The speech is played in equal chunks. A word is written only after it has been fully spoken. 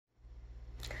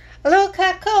Hello,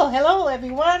 Kako. Hello,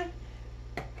 everyone.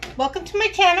 Welcome to my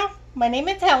channel. My name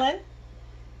is Helen.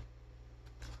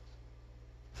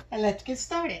 And let's get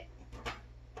started.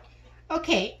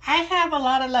 Okay, I have a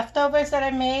lot of leftovers that I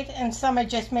made and some I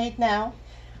just made now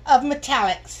of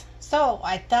metallics. So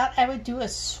I thought I would do a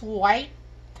swipe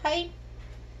type.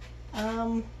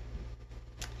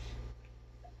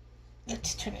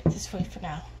 Let's turn it this way for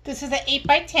now. This is an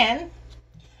 8x10.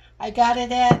 I got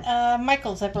it at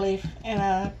Michael's, I believe, in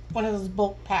one of those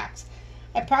bulk packs.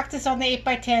 I practice on the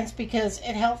 8x10s because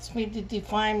it helps me to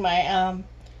define my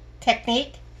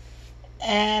technique.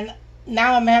 And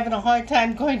now I'm having a hard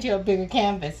time going to a bigger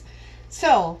canvas.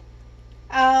 So,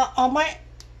 all my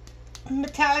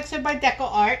metallics are by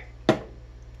DecoArt.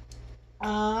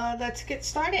 Let's get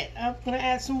started. I'm going to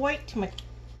add some white to my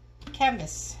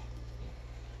canvas.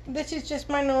 This is just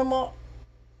my normal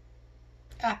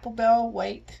apple barrel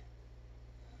white.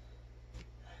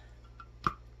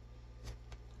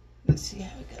 Let's see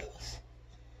how it goes.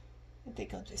 I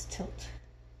think I'll just tilt.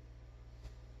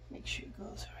 Make sure it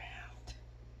goes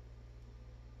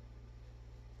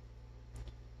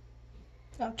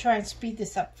around. I'll try and speed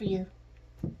this up for you.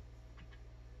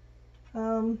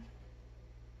 Oh,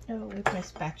 where'd my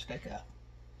spatula go?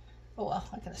 Oh well,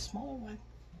 I got a smaller one.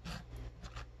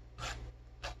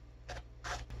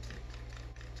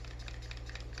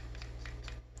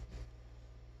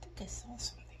 I think I saw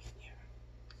something in here.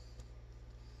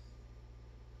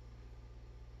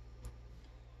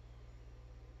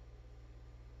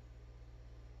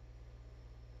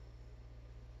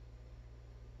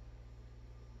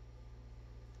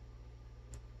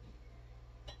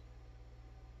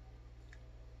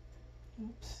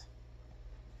 Oops.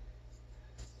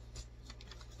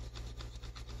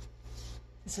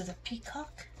 This is a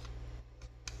Peacock.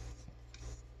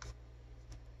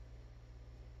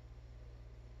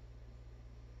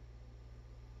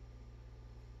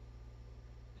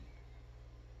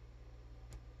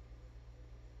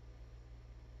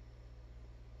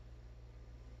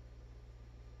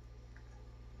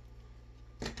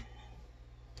 Let's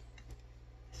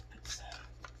put some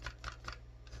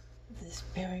of this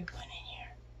berry one in here.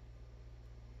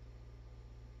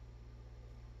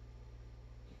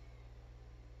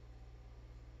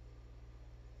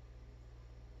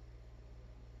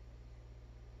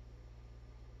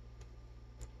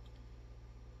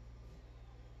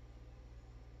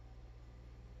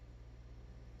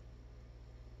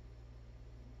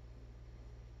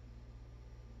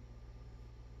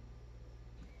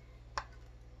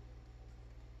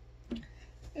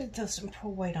 It does some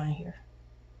pearl white on here.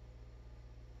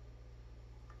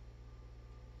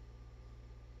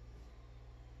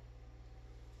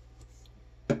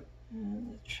 Let's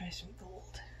try some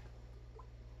gold.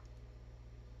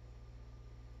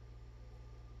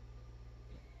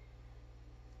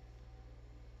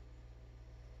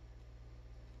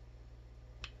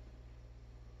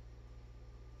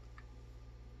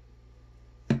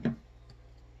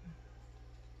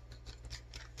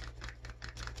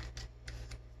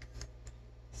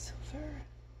 Silver.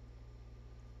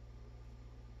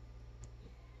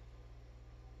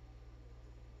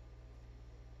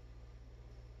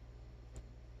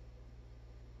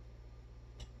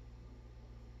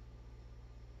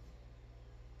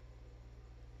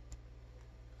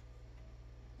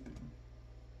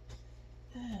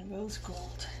 And rose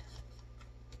gold.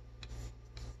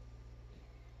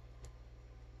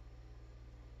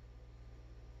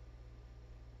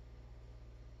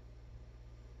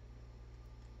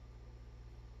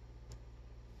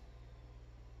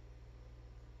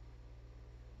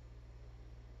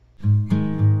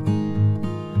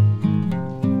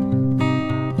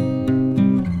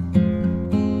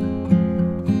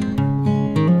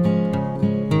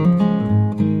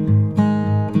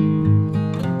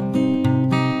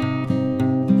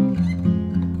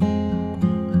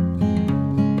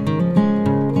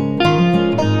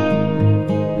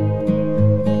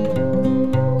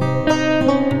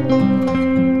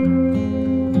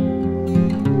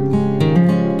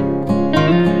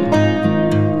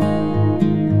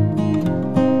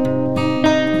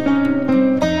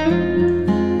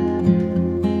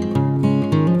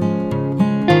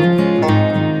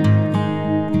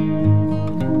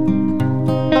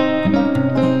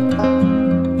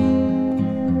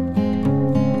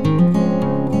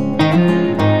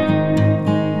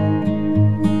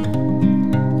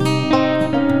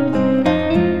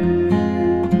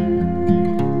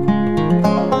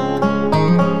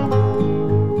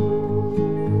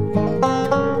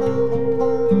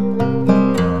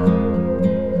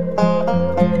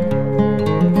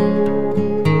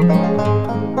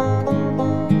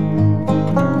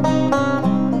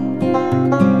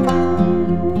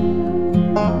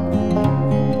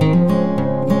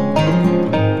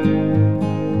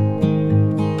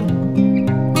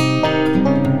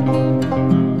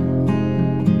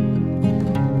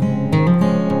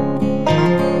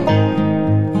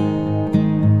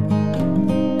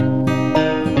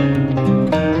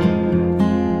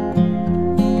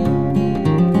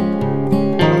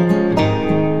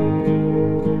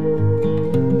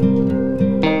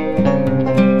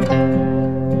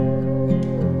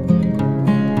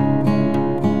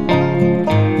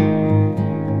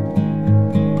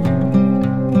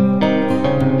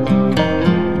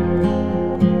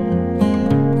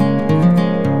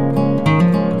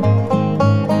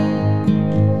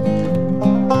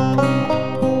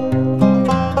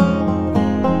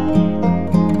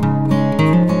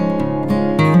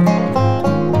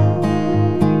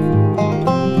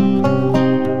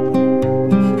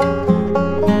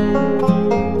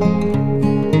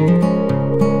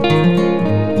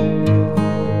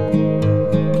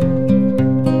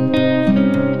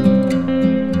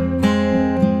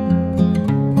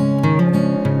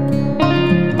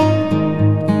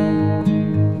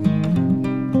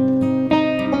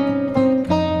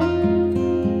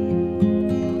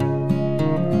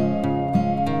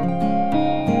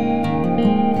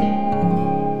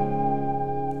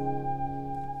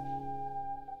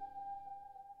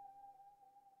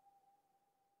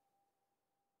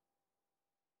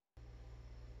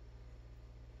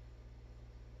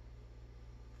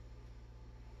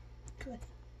 Good.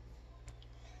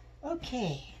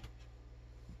 Okay.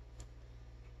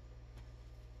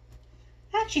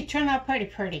 Actually turned out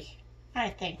pretty, I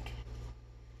think.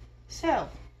 So,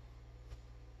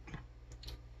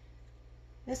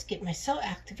 let's get my cell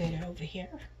activator over here.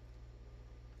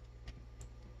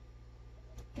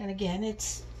 And again,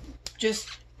 it's just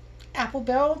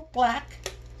Barrel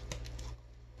Black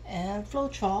and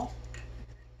Floetrol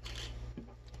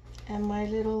and my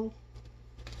little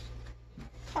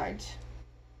cards,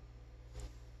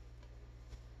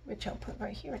 which I'll put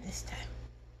right here this time.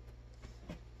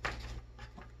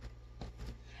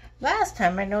 Last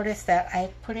time I noticed that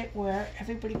I put it where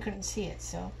everybody couldn't see it,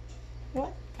 so you know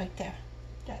what? Right there.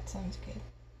 That sounds good.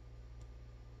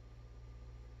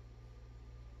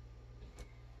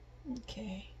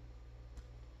 Okay.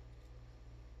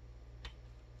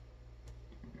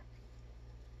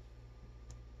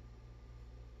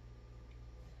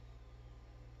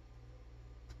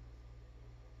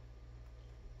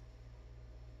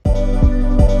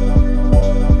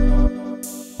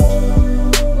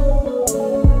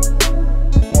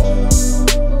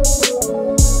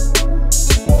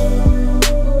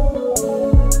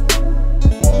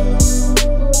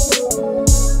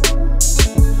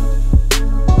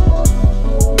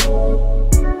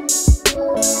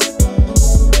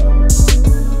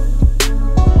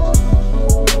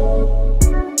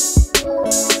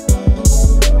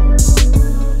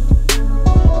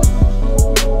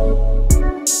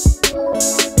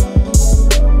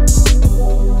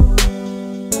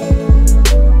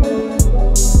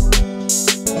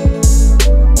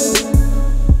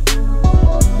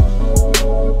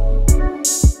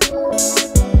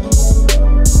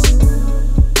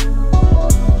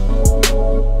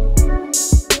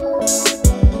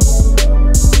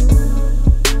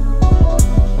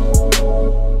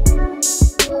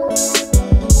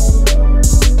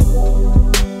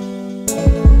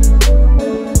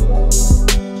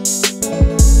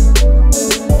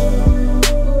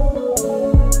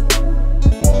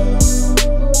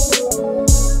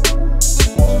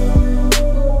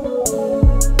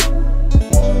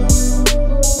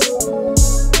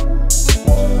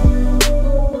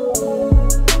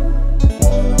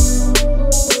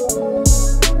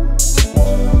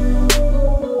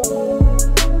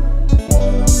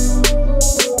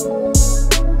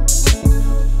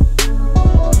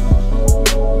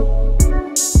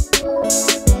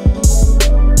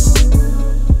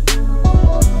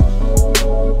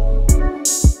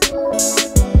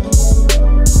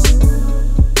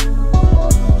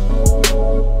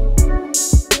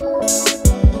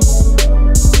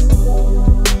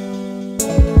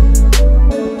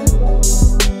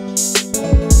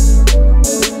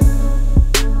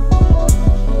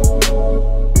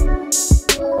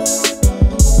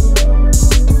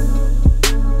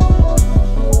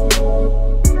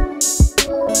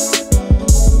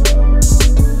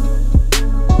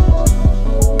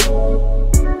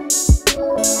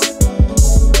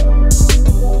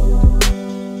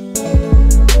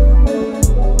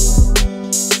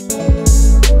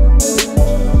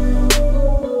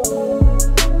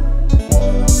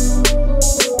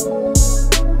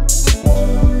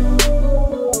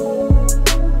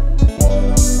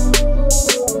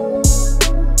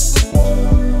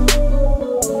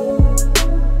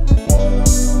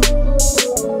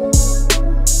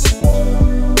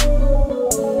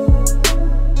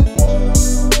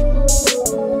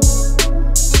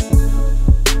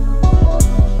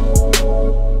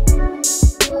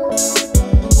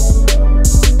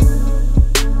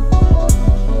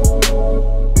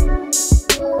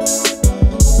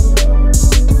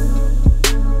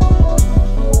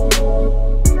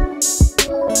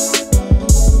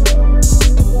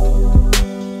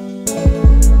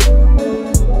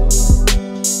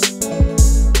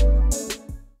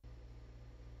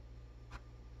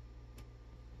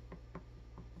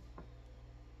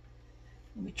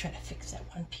 Let me try to fix that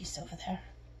one piece over there.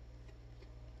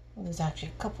 Well, there's actually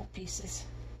a couple pieces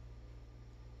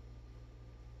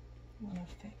I want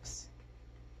to fix.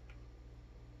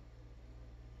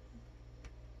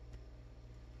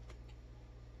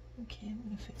 Okay, I'm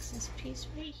going to fix this piece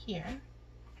right here.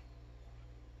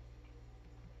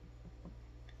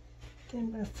 Then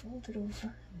I'm going to fold it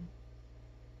over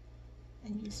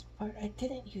and use the part I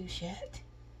didn't use yet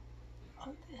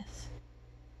on this.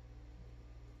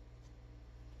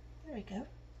 There we go.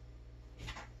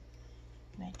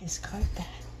 And I discard that.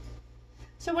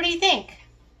 So what do you think?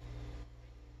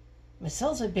 My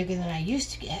cells are bigger than I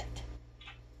used to get.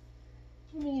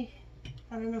 I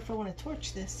don't know if I want to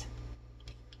torch this.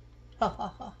 Ha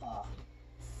ha ha ha.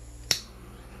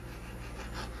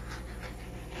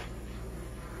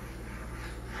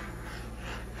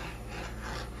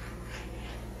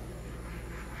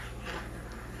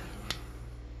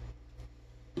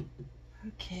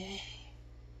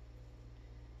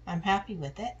 I'm happy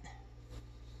with it.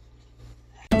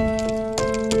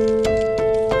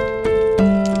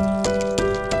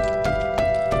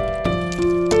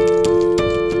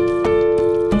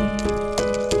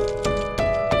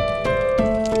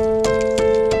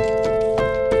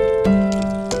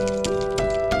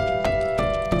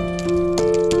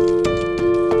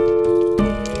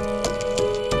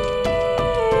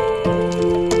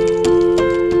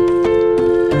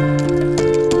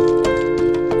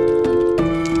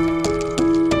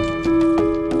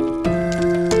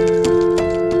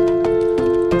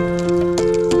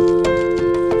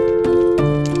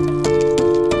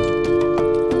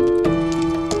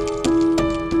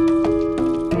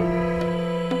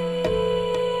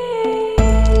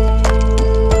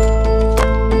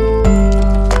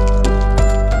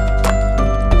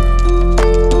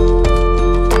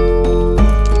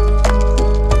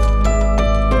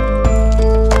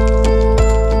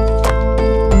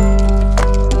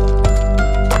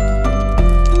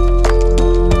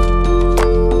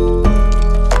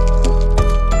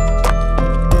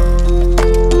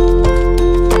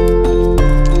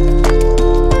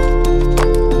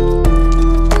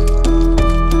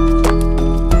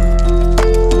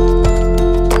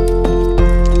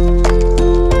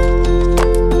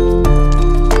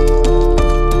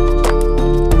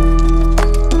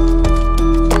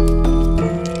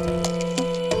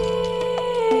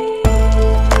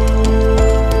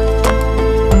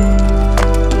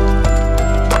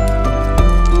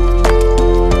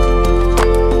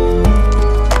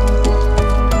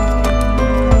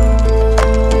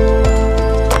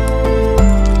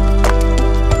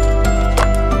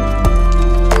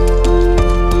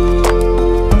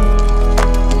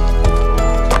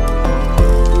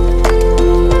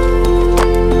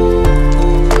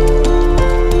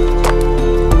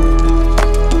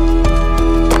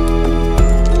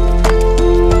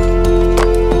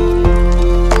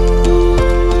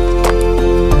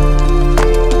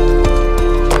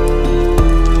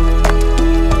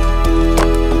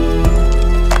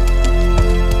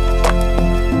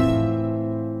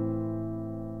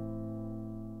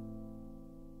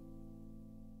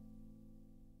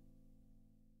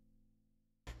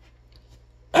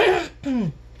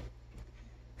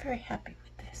 Very happy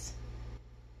with this.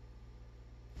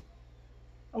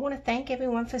 I want to thank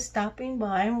everyone for stopping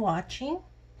by and watching.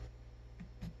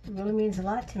 It really means a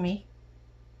lot to me.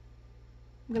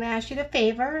 I'm going to ask you the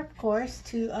favor, of course,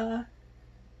 to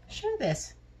share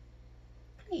this.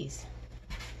 Please.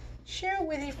 Share it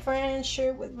with your friends,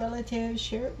 share it with relatives,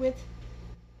 share it with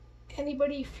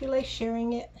anybody you feel like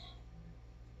sharing it.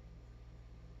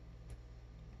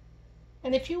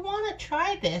 And if you want to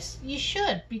try this, you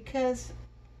should, because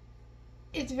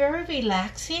it's very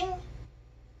relaxing.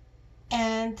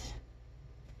 And,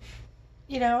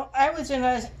 you know,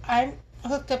 I'm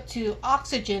hooked up to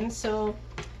oxygen, so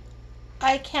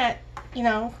I can't, you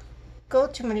know, go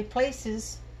to many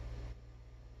places.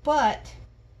 But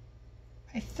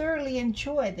I thoroughly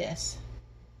enjoy this.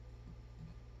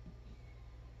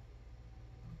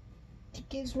 It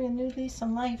gives me a new lease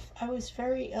on life. I was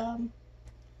very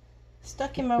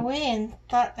stuck in my way and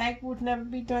thought I would never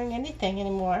be doing anything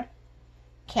anymore.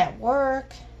 Can't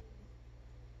work.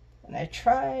 And I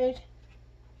tried.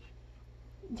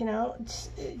 You know,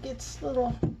 it gets a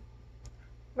little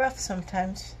rough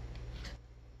sometimes.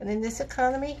 But in this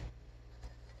economy,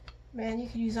 man, you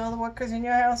can use all the workers in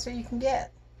your house that you can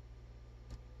get.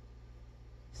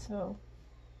 So,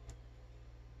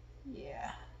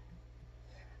 yeah.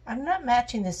 I'm not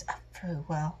matching this up very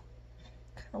well.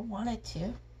 Kind of wanted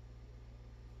to.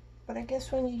 But I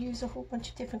guess when you use a whole bunch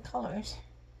of different colors,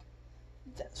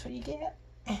 that's what you get.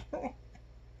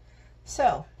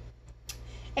 So,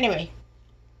 anyway,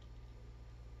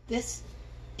 this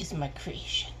is my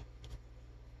creation.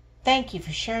 Thank you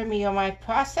for sharing me on my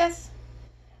process.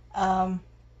 I'm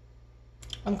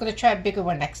going to try a bigger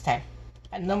one next time.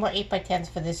 No more 8x10s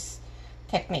for this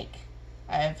technique.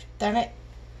 I've done it.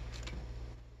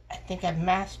 I think I've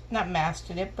not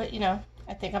mastered it, but you know,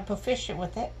 I think I'm proficient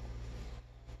with it.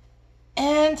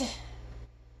 And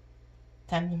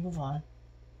time to move on.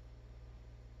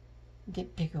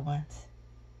 Get bigger ones.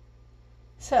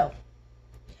 So,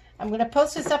 I'm going to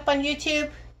post this up on YouTube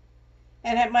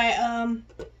and at my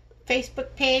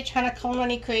Facebook page, Hana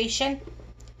Kaunani Creation,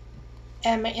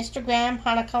 and my Instagram,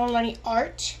 Hana Kaunani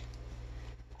Art.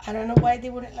 I don't know why they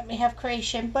wouldn't let me have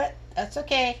creation, but that's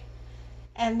okay.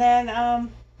 And then,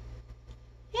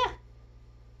 yeah.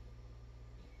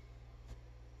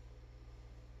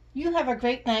 You have a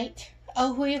great night.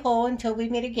 Oh, hui ho until we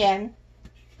meet again.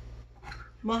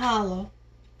 Mahalo.